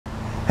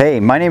Hey,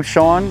 my name's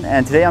Sean,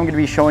 and today I'm going to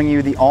be showing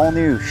you the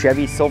all-new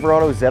Chevy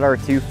Silverado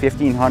ZR2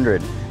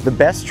 1500, the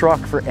best truck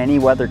for any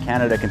weather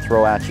Canada can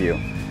throw at you.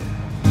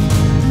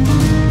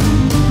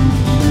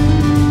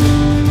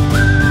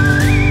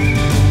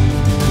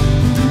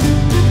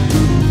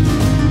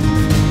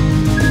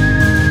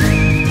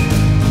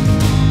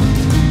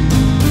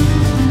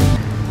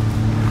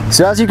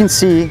 So as you can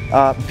see,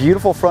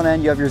 beautiful front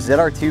end. You have your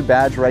ZR2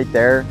 badge right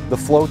there, the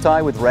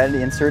flowtie with red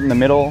insert in the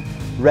middle,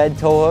 red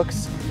tow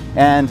hooks,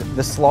 and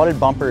the slotted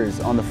bumpers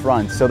on the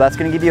front. So that's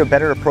going to give you a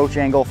better approach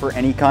angle for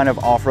any kind of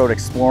off-road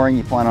exploring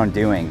you plan on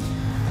doing.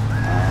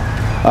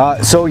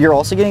 So you're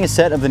also getting a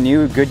set of the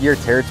new Goodyear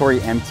Territory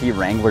M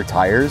Wrangler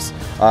tires.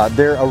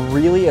 They're a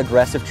really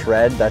aggressive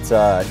tread that's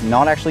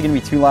not actually going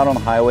to be too loud on the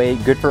highway,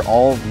 good for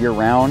all year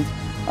round,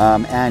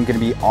 and going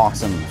to be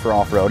awesome for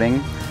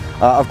off-roading.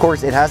 Of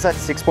course, it has that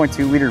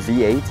 6.2 liter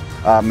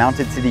V8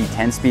 mounted to the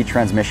 10-speed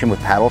transmission with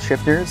paddle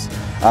shifters.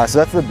 So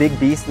that's the big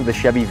beast of the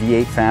Chevy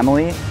V8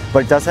 family,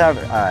 but it does have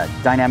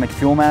dynamic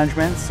fuel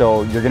management,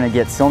 so you're going to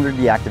get cylinder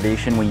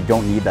deactivation when you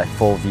don't need that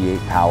full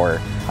V8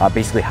 power,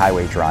 basically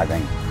highway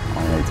driving.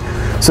 All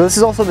right. So this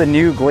is also the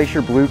new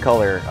Glacier Blue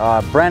color.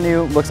 Brand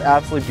new, looks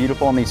absolutely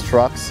beautiful on these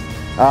trucks.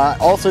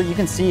 Also, you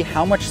can see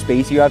how much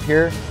space you have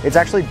here. It's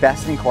actually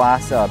best in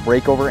class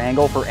breakover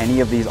angle for any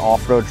of these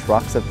off-road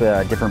trucks that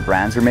the different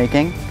brands are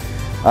making.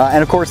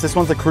 And of course, this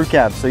one's a crew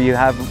cab, so you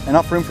have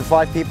enough room for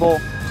 5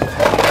 people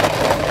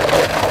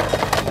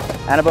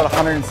and about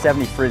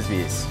 170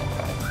 frisbees.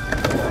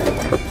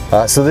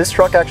 So this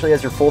truck actually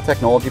has your full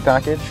technology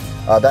package.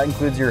 That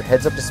includes your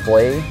heads-up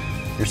display,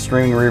 your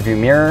streaming rear view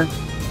mirror,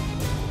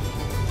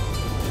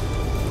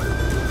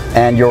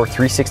 and your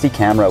 360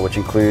 camera, which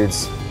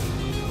includes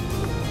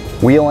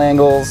wheel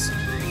angles,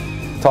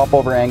 top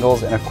over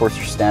angles, and of course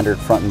your standard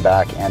front and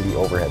back and the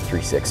overhead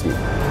 360.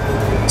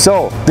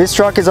 So this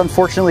truck is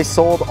unfortunately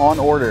sold on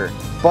order,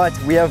 but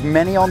we have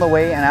many on the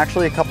way and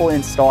actually a couple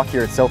in stock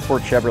here at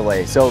Southport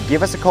Chevrolet. So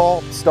give us a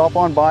call, stop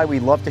on by.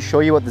 We'd love to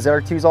show you what the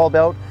ZR2 is all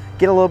about,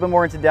 get a little bit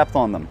more into depth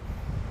on them.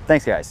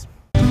 Thanks guys.